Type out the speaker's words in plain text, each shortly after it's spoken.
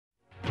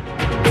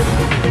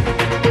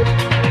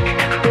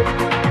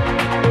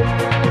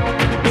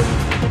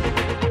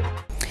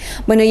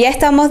Bueno, ya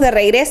estamos de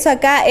regreso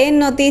acá en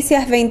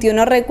Noticias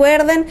 21.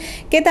 Recuerden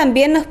que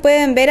también nos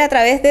pueden ver a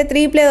través de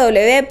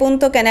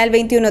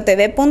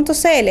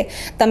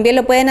www.canal21tv.cl. También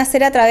lo pueden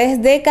hacer a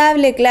través de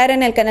Cable Claro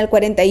en el canal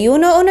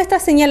 41 o nuestra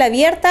señal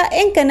abierta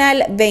en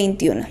Canal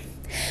 21.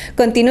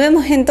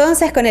 Continuemos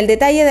entonces con el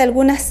detalle de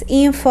algunas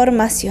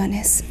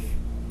informaciones.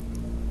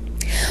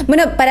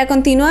 Bueno, para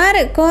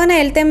continuar con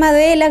el tema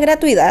de la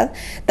gratuidad,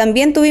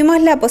 también tuvimos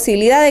la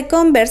posibilidad de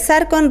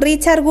conversar con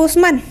Richard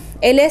Guzmán.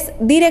 Él es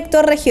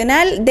director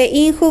regional de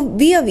INJU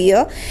Bio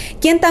Bio,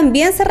 quien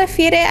también se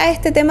refiere a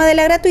este tema de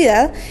la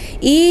gratuidad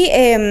y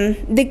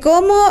de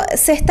cómo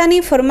se están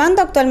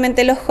informando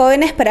actualmente los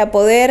jóvenes para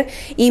poder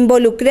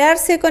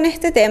involucrarse con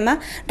este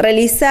tema,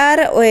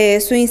 realizar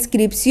su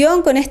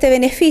inscripción con este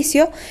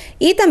beneficio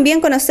y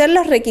también conocer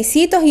los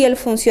requisitos y el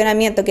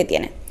funcionamiento que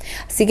tienen.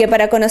 Así que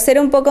para conocer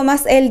un poco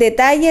más el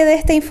detalle de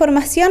esta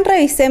información,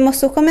 revisemos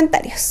sus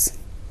comentarios.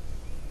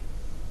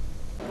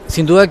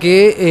 Sin duda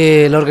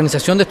que la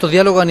organización de estos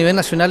diálogos a nivel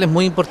nacional es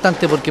muy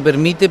importante porque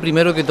permite,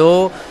 primero que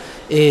todo,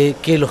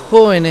 que los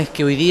jóvenes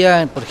que hoy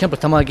día, por ejemplo,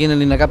 estamos aquí en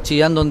el INACAP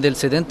Chillán, donde el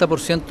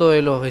 70%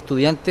 de los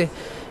estudiantes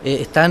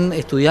están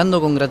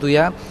estudiando con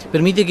gratuidad,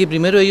 permite que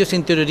primero ellos se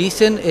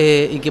interioricen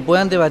y que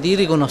puedan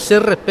debatir y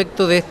conocer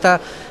respecto de esta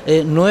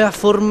nueva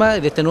forma,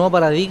 de este nuevo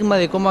paradigma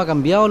de cómo ha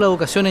cambiado la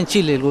educación en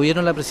Chile. El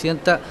gobierno de la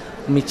presidenta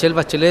Michelle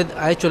Bachelet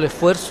ha hecho el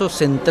esfuerzo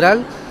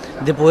central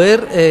de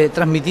poder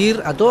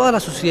transmitir a toda la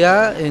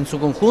sociedad en su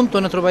conjunto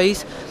en nuestro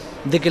país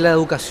de que la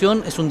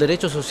educación es un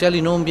derecho social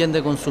y no un bien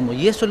de consumo.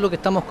 Y eso es lo que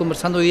estamos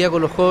conversando hoy día con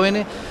los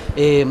jóvenes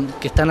que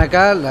están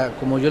acá.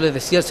 Como yo les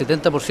decía, el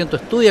 70%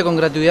 estudia con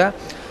gratuidad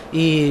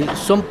y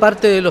son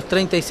parte de los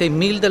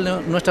 36.000 de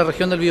nuestra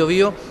región del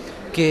Biobío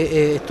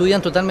que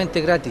estudian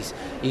totalmente gratis.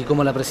 Y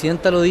como la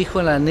presidenta lo dijo,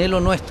 el anhelo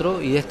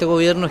nuestro y de este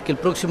gobierno es que el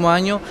próximo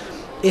año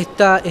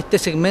este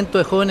segmento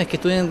de jóvenes que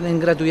estudian en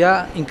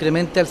gratuidad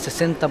incremente al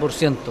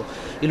 60%.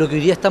 Y lo que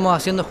hoy día estamos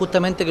haciendo es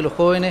justamente que los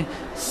jóvenes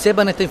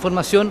sepan esta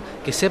información,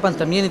 que sepan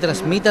también y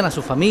transmitan a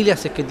sus familias,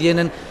 si es que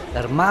tienen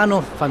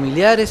hermanos,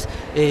 familiares,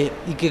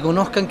 y que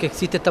conozcan que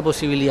existe esta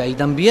posibilidad. Y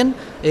también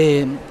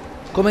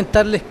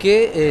comentarles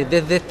que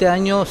desde este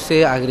año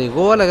se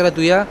agregó a la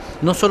gratuidad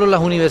no solo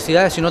las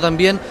universidades, sino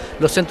también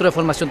los centros de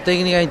formación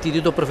técnica,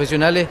 institutos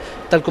profesionales,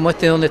 tal como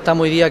este donde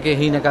estamos hoy día, que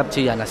es INACAP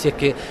Chillán. Así es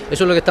que eso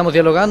es lo que estamos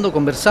dialogando,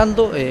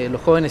 conversando.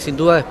 Los jóvenes sin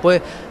duda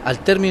después, al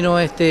término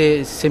de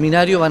este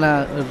seminario,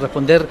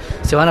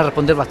 se van a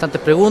responder bastantes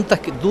preguntas,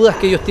 dudas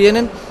que ellos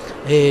tienen.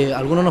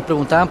 Algunos nos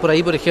preguntaban por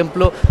ahí, por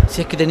ejemplo,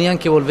 si es que tenían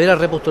que volver a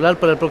repostular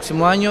para el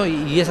próximo año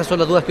y esas son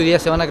las dudas que hoy día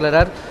se van a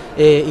aclarar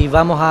y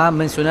vamos a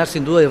mencionar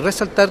sin duda y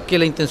resaltar que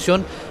la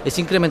intención es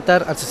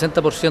incrementar al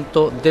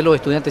 60% de los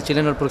estudiantes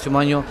chilenos el próximo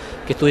año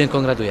que estudien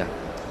con gratuidad.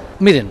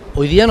 Miren,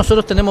 hoy día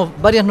nosotros tenemos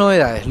varias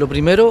novedades. Lo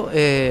primero,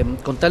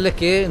 contarles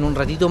que en un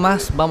ratito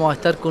más vamos a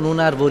estar con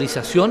una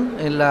arborización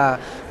en la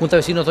Junta de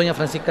Vecinos Doña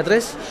Francisca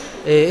 3.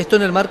 Esto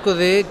en el marco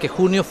de que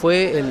junio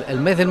fue el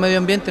mes del medio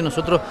ambiente.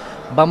 Nosotros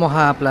vamos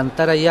a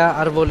plantar allá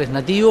árboles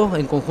nativos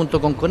en conjunto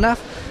con CONAF.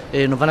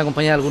 Nos van a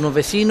acompañar algunos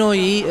vecinos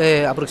y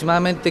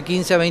aproximadamente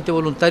 15 a 20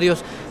 voluntarios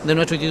de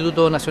nuestro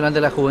Instituto Nacional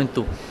de la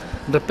Juventud.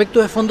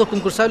 Respecto de fondos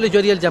concursables, yo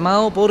haría el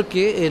llamado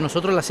porque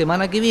nosotros la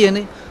semana que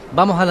viene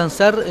vamos a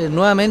lanzar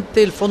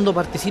nuevamente el Fondo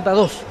Participa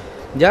 2,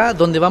 ¿ya?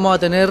 Donde vamos a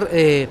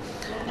tener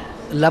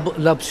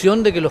la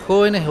opción de que los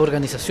jóvenes,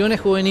 organizaciones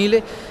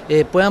juveniles,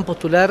 puedan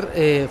postular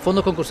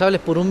fondos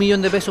concursables por 1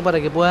 millón de pesos para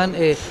que puedan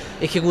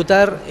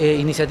ejecutar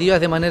iniciativas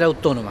de manera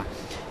autónoma.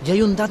 Y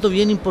hay un dato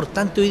bien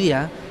importante hoy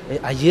día.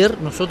 Ayer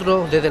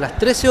nosotros desde las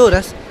 13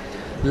 horas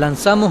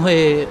lanzamos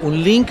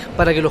un link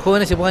para que los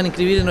jóvenes se puedan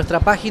inscribir en nuestra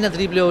página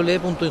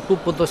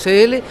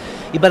www.injub.cl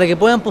y para que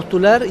puedan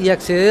postular y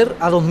acceder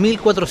a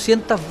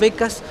 2.400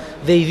 becas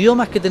de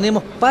idiomas que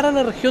tenemos para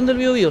la región del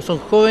Biobío. Son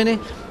jóvenes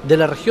de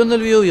la región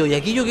del Biobío. Y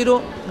aquí yo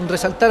quiero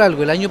resaltar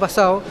algo. El año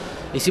pasado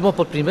hicimos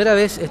por primera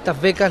vez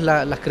estas becas,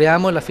 las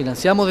creamos, las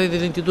financiamos desde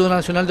el Instituto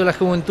Nacional de la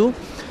Juventud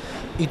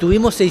y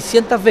tuvimos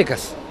 600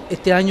 becas.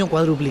 Este año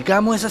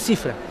cuadruplicamos esa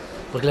cifra,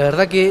 porque la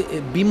verdad que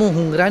vimos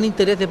un gran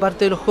interés de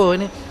parte de los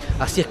jóvenes.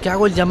 Así es que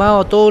hago el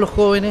llamado a todos los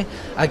jóvenes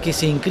a que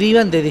se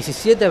inscriban de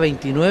 17 a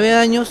 29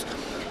 años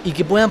y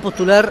que puedan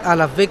postular a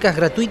las becas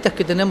gratuitas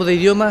que tenemos de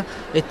idiomas.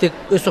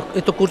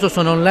 Estos cursos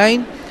son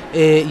online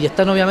y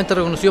están obviamente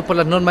reconocidos por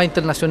las normas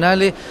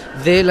internacionales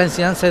de la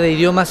enseñanza de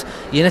idiomas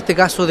y en este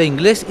caso de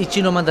inglés y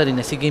chino mandarín.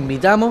 Así que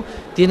invitamos,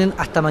 tienen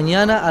hasta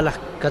mañana a las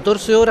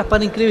 14 horas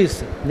para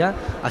inscribirse, ¿ya?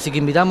 Así que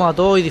invitamos a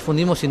todos y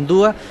difundimos sin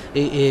duda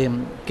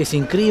que se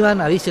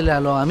inscriban, avísenle a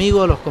los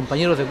amigos, a los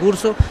compañeros de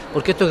curso,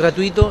 porque esto es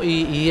gratuito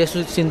y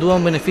eso es sin duda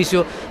un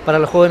beneficio para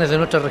los jóvenes de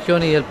nuestra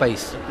región y del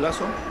país. ¿El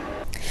plazo?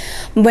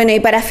 Bueno, y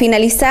para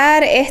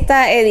finalizar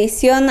esta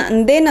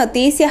edición de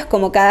noticias,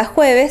 como cada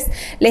jueves,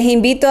 les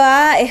invito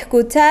a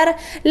escuchar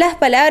las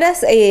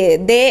palabras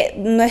de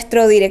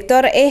nuestro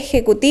director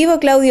ejecutivo,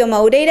 Claudio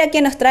Maureira,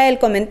 que nos trae el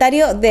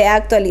comentario de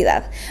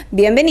actualidad.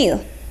 Bienvenido.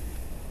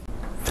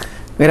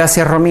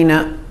 Gracias,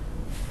 Romina.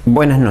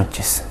 Buenas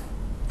noches.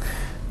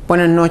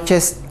 Buenas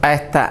noches a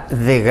esta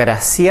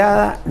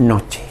desgraciada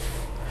noche.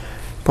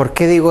 ¿Por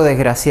qué digo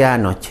desgraciada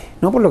noche?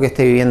 No por lo que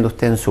esté viviendo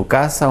usted en su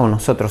casa o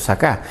nosotros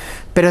acá,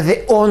 pero es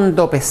de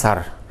hondo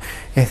pesar.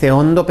 Es de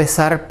hondo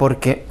pesar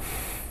porque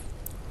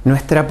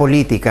nuestra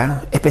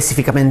política,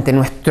 específicamente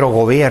nuestro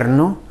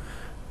gobierno,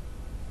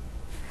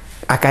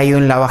 ha caído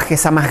en la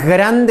bajeza más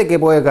grande que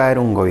puede caer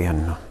un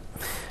gobierno.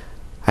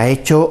 Ha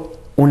hecho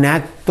un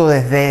acto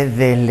de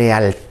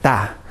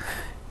deslealtad,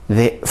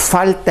 de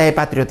falta de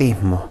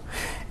patriotismo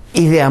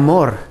y de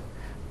amor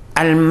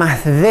al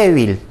más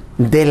débil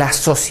de la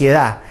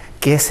sociedad,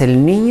 que es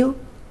el niño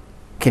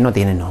que no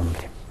tiene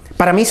nombre.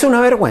 Para mí es una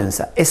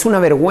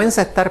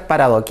vergüenza estar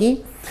parado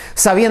aquí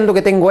sabiendo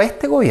que tengo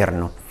este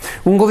gobierno,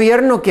 un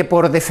gobierno que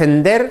por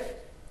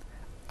defender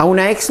a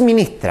una ex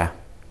ministra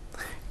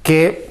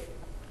que,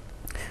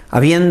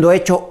 habiendo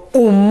hecho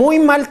un muy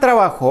mal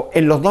trabajo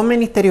en los dos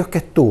ministerios que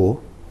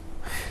estuvo,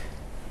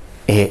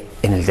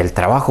 en el del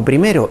trabajo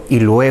primero y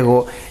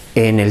luego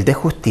en el de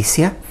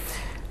justicia,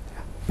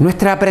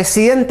 nuestra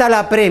presidenta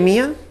la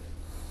premia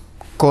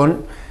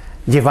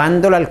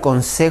llevándola al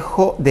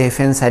Consejo de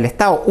Defensa del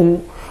Estado,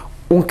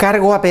 un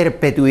cargo a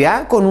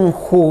perpetuidad con un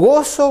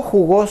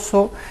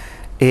jugoso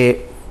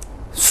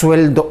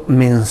sueldo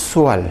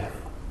mensual.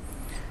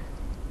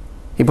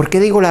 ¿Y por qué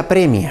digo la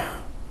premia?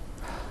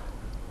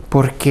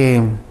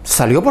 Porque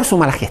salió por su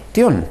mala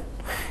gestión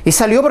y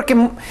salió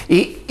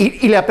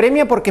y la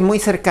premia porque es muy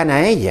cercana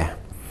a ella.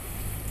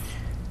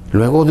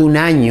 Luego de un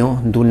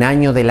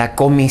año de la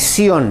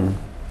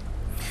comisión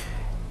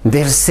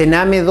del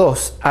Sename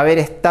 2 haber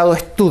estado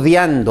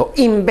estudiando,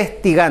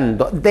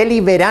 investigando,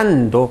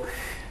 deliberando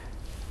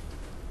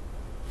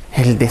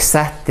el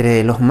desastre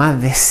de los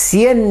más de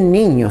 100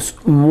 niños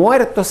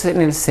muertos en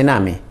el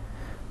Sename,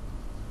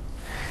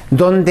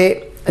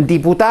 donde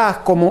diputadas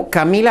como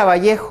Camila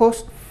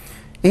Vallejos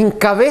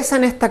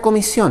encabezan esta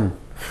comisión,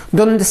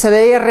 donde se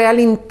veía real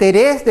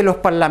interés de los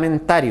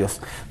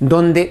parlamentarios,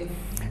 donde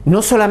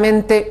no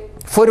solamente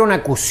fueron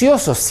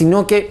acuciosos,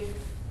 sino que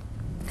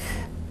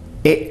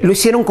lo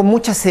hicieron con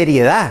mucha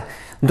seriedad,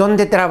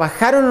 donde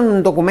trabajaron en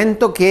un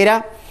documento que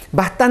era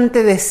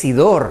bastante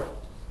decidor.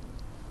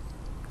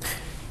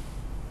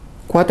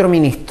 4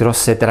 ministros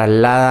se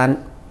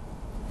trasladan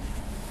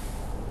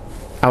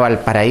a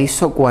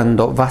Valparaíso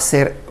cuando va a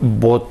ser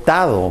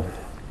votado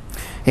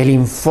el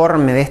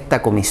informe de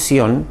esta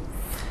comisión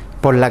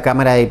por la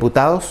Cámara de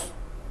Diputados,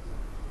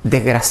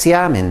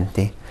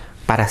 desgraciadamente,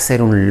 para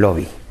hacer un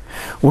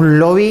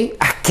lobby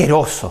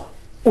asqueroso,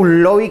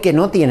 un lobby que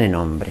no tiene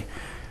nombre.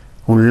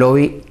 Un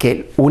lobby que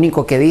el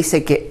único que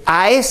dice que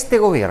a este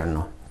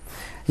gobierno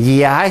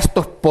y a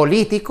estos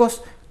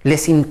políticos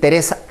les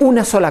interesa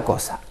una sola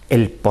cosa,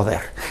 el poder.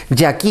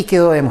 Y aquí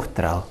quedó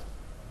demostrado.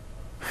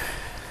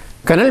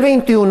 Canal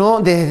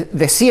 21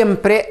 desde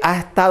siempre ha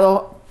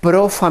estado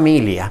pro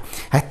familia.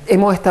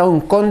 Hemos estado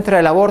en contra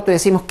del aborto y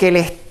decimos que el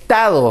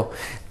Estado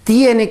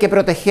tiene que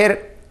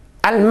proteger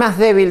al más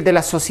débil de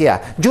la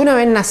sociedad. Y una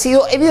vez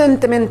nacido,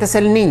 evidentemente es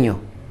el niño.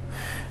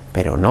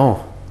 Pero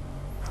no.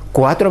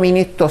 4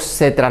 ministros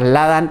se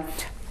trasladan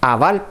a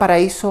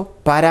Valparaíso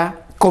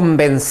para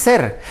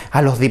convencer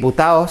a los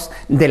diputados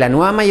de la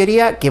nueva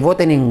mayoría que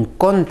voten en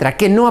contra,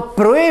 que no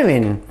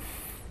aprueben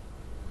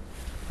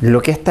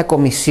lo que esta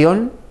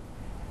comisión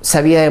se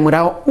había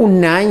demorado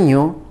un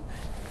año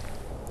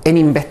en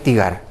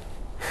investigar.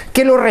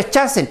 Que lo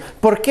rechacen.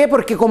 ¿Por qué?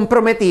 Porque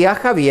comprometía a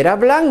Javiera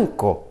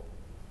Blanco.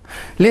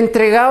 Le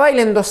entregaba y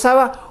le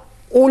endosaba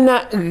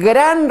una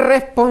gran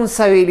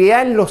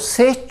responsabilidad en los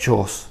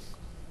hechos.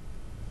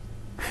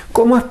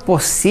 ¿Cómo es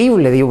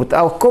posible,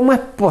 diputados? ¿Cómo es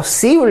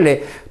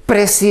posible,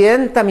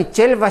 presidenta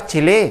Michelle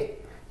Bachelet,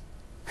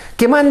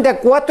 que mande a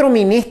 4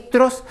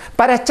 ministros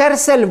para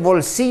echarse al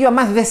bolsillo a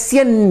más de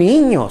 100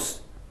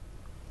 niños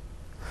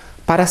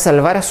para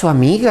salvar a su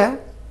amiga?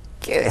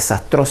 ¡Qué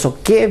desastroso!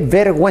 ¡Qué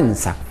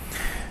vergüenza!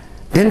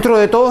 Dentro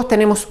de todos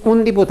tenemos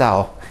un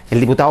diputado, el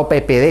diputado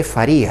PPD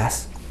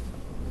Farías,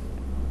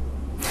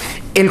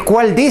 el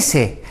cual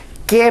dice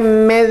que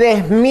me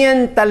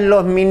desmientan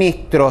los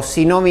ministros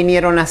si no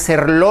vinieron a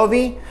hacer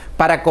lobby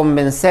para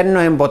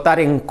convencernos en votar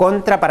en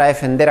contra para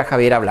defender a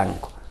Javiera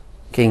Blanco.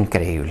 ¡Qué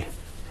increíble!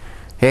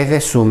 Es de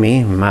su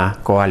misma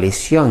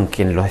coalición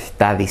quien lo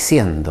está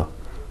diciendo.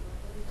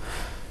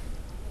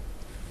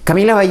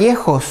 Camila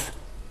Vallejos,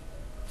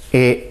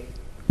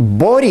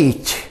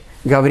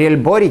 Gabriel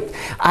Boric,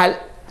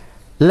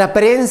 la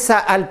prensa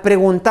al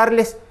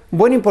preguntarles,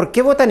 bueno, ¿y por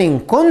qué votan en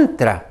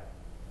contra?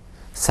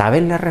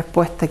 ¿Saben la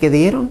respuesta que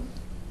dieron?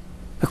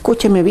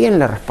 Escúcheme bien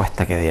la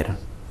respuesta que dieron.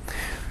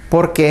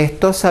 Porque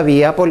esto se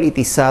había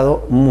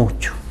politizado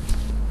mucho.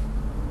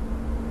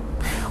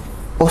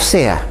 O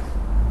sea,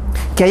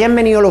 que hayan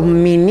venido los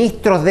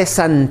ministros de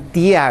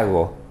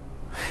Santiago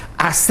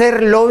a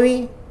hacer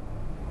lobby,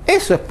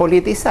 eso es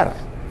politizar.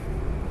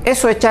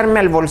 Eso es echarme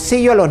al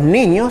bolsillo a los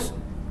niños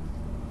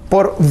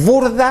por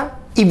burda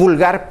y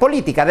vulgar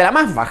política, de la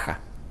más baja.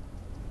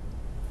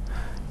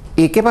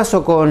 ¿Y qué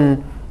pasó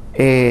con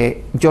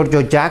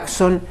Giorgio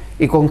Jackson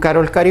y con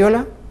Carol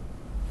Cariola?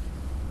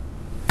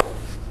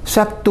 Se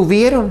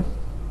abstuvieron.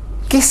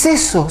 ¿Qué es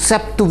eso? Se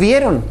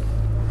abstuvieron.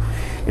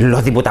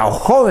 los diputados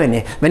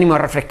jóvenes, venimos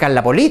a refrescar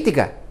la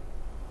política.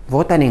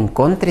 Votan en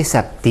contra y se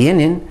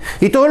abstienen.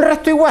 Y todo el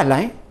resto igual,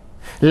 ¿eh?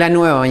 La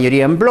nueva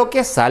mayoría en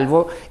bloque,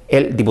 salvo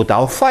el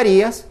diputado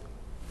Farías,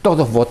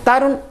 todos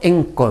votaron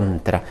en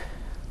contra.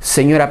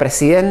 Señora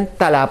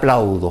Presidenta, la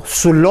aplaudo.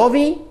 Su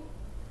lobby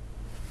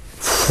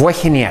fue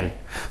genial.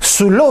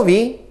 Su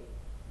lobby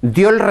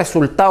dio el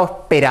resultado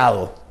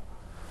esperado.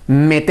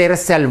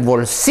 Meterse al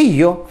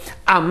bolsillo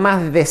a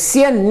más de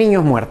 100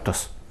 niños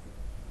muertos.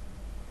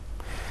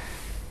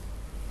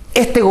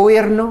 Este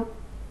gobierno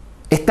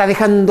está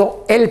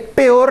dejando el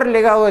peor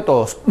legado de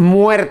todos,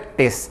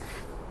 muertes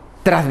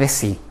tras de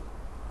sí,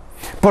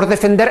 por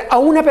defender a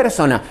una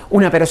persona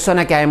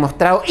que ha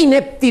demostrado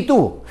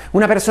ineptitud,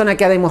 una persona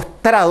que ha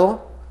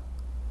demostrado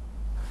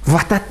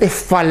bastantes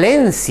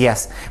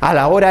falencias a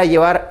la hora de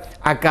llevar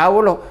a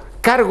cabo los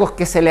cargos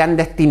que se le han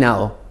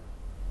destinado,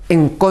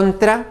 en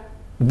contra,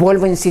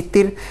 vuelvo a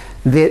insistir,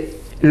 de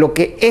lo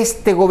que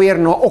este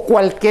gobierno o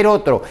cualquier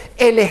otro,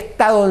 el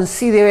Estado en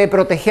sí debe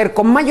proteger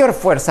con mayor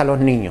fuerza a los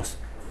niños.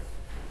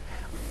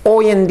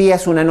 Hoy en día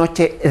es una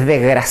noche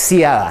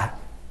desgraciada,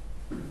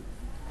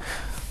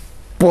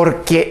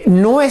 porque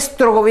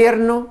nuestro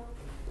gobierno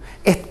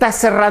está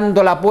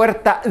cerrando la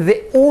puerta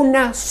de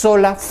una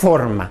sola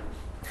forma,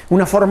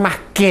 una forma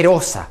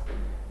asquerosa,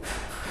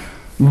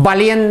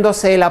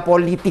 valiéndose de la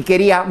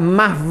politiquería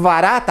más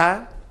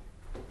barata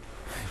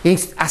y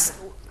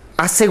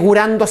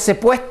asegurándose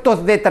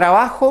puestos de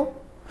trabajo,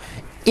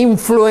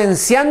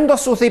 influenciando a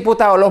sus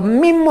diputados, los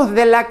mismos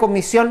de la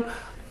comisión,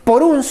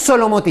 por un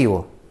solo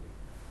motivo: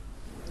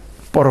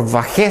 por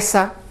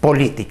bajeza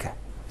política.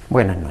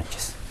 Buenas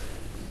noches.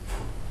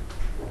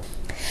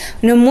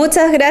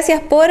 Muchas gracias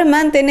por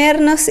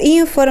mantenernos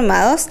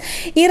informados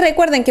y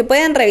recuerden que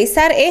pueden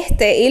revisar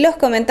este y los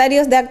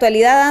comentarios de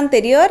actualidad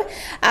anterior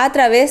a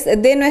través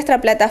de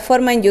nuestra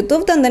plataforma en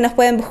YouTube, donde nos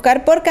pueden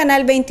buscar por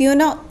Canal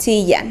 21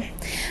 Chillán.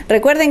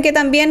 Recuerden que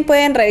también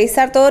pueden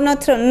revisar todo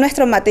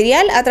nuestro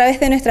material a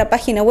través de nuestra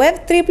página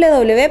web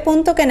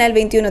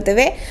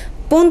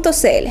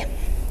www.canal21tv.cl.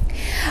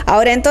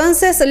 Ahora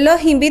entonces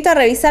los invito a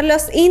revisar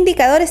los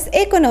indicadores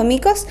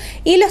económicos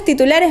y los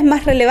titulares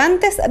más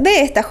relevantes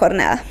de esta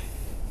jornada.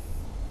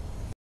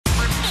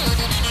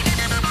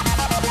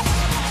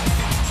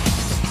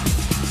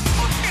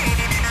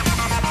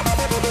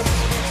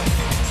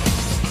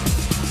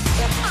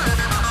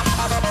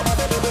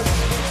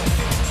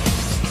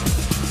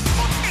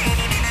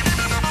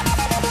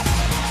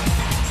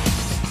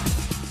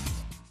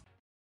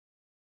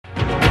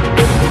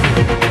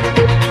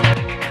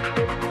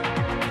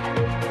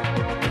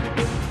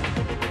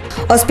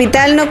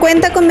 Hospital no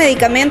cuenta con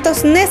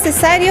medicamentos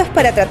necesarios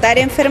para tratar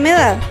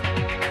enfermedad.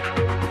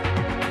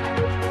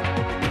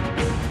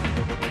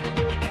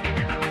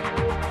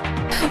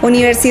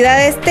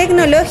 Universidades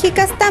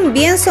tecnológicas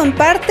también son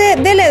parte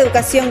de la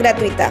educación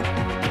gratuita.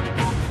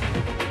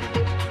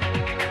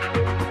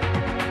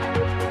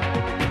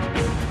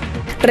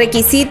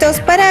 Requisitos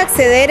para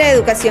acceder a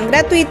educación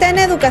gratuita en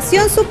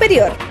educación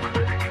superior.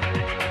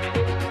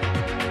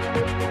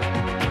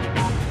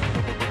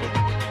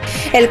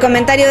 El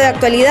comentario de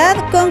actualidad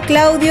con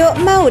Claudio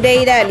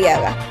Maureira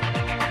Aliaga.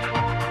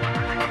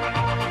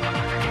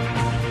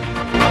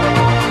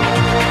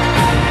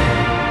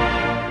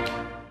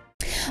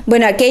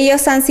 Bueno,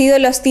 aquellos han sido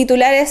los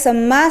titulares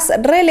más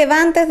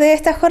relevantes de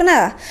esta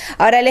jornada.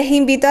 Ahora les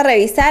invito a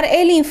revisar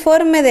el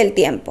informe del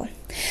tiempo.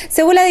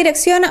 Según la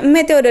Dirección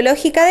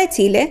Meteorológica de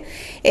Chile,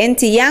 en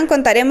Chillán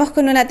contaremos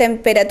con una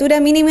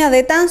temperatura mínima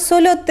de tan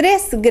solo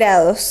 3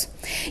 grados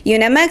y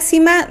una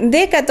máxima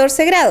de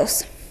 14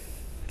 grados.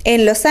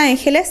 En Los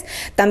Ángeles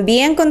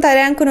también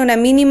contarán con una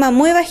mínima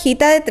muy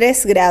bajita de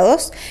 3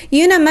 grados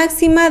y una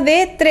máxima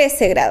de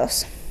 13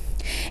 grados.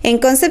 En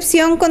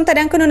Concepción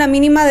contarán con una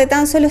mínima de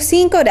tan solo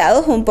 5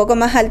 grados, un poco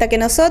más alta que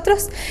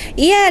nosotros,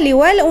 y al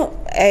igual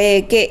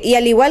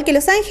que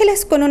Los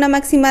Ángeles, con una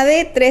máxima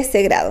de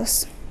 13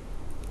 grados.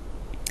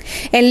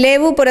 En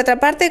Lebu, por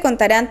otra parte,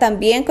 contarán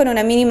también con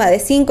una mínima de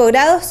 5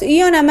 grados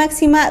y una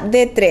máxima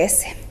de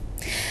 13.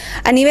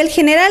 A nivel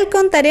general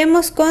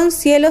contaremos con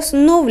cielos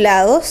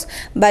nublados,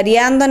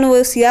 variando a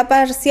nubosidad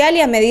parcial,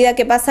 y a medida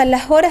que pasan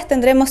las horas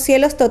tendremos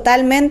cielos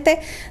totalmente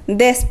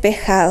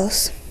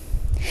despejados.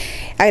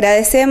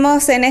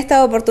 Agradecemos en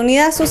esta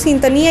oportunidad su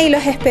sintonía y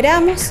los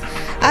esperamos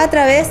a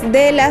través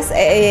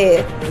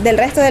de del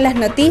resto de las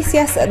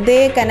noticias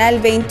de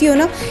Canal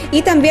 21,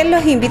 y también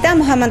los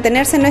invitamos a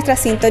mantenerse en nuestra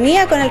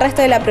sintonía con el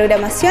resto de la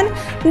programación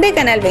de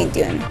Canal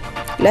 21.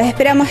 Los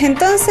esperamos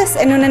entonces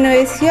en una nueva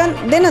edición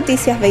de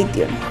Noticias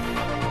 21.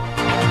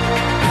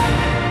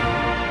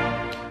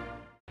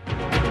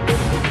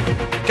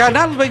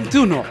 Canal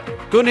 21,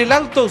 con el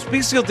alto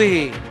auspicio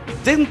de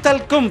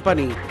Dental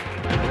Company,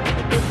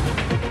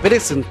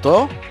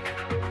 presentó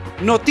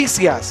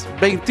Noticias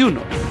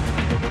 21.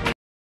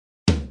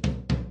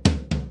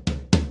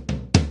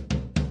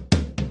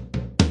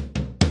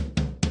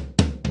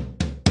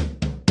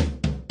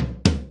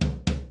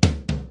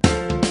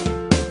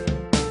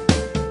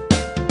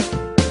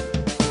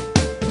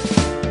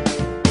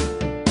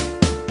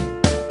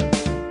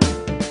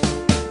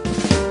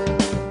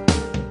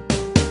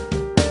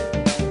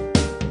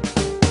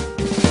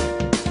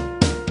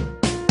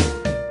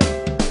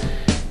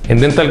 En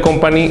Dental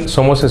Company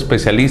somos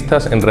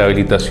especialistas en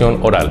rehabilitación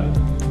oral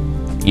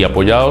y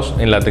apoyados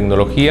en la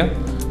tecnología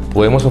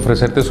podemos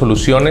ofrecerte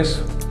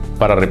soluciones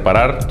para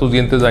reparar tus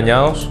dientes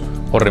dañados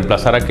o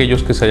reemplazar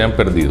aquellos que se hayan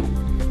perdido,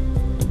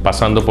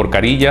 pasando por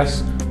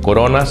carillas,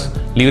 coronas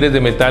libres de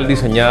metal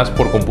diseñadas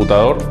por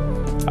computador,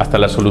 hasta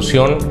la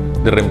solución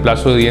de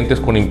reemplazo de dientes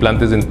con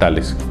implantes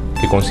dentales,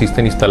 que consiste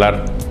en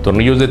instalar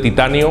tornillos de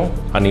titanio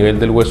a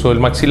nivel del hueso del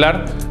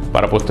maxilar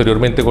para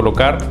posteriormente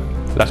colocar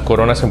las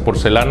coronas en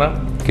porcelana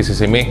que se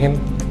asemejen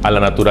a la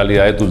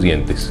naturalidad de tus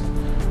dientes.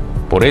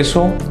 Por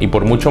eso y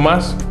por mucho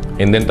más,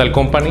 en Dental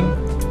Company,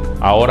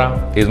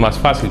 ahora es más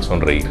fácil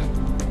sonreír.